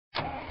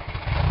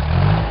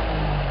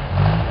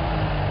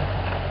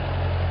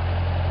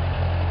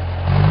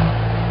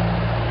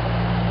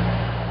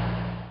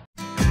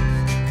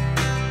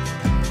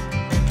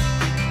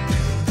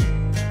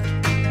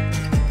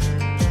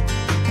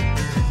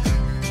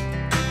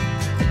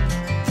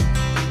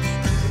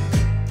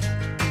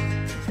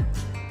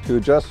To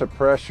adjust the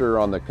pressure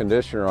on the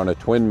conditioner on a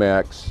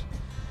TwinMax,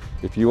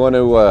 if you want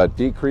to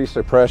decrease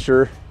the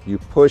pressure, you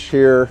push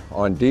here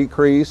on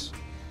decrease,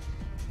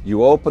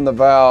 you open the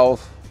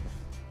valve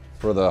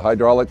for the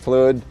hydraulic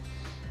fluid,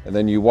 and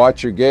then you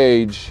watch your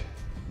gauge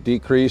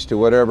decrease to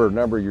whatever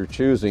number you're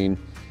choosing,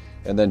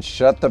 and then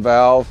shut the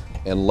valve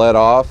and let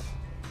off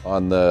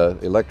on the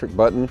electric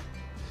button.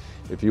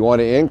 If you want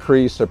to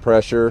increase the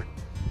pressure,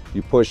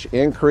 you push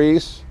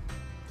increase,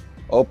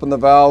 open the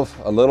valve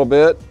a little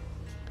bit,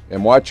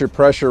 and watch your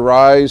pressure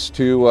rise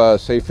to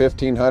say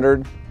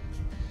 1500,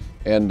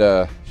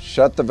 and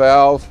shut the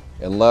valve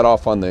and let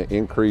off on the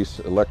increase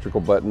electrical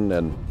button,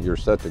 and you're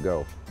set to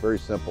go. Very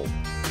simple.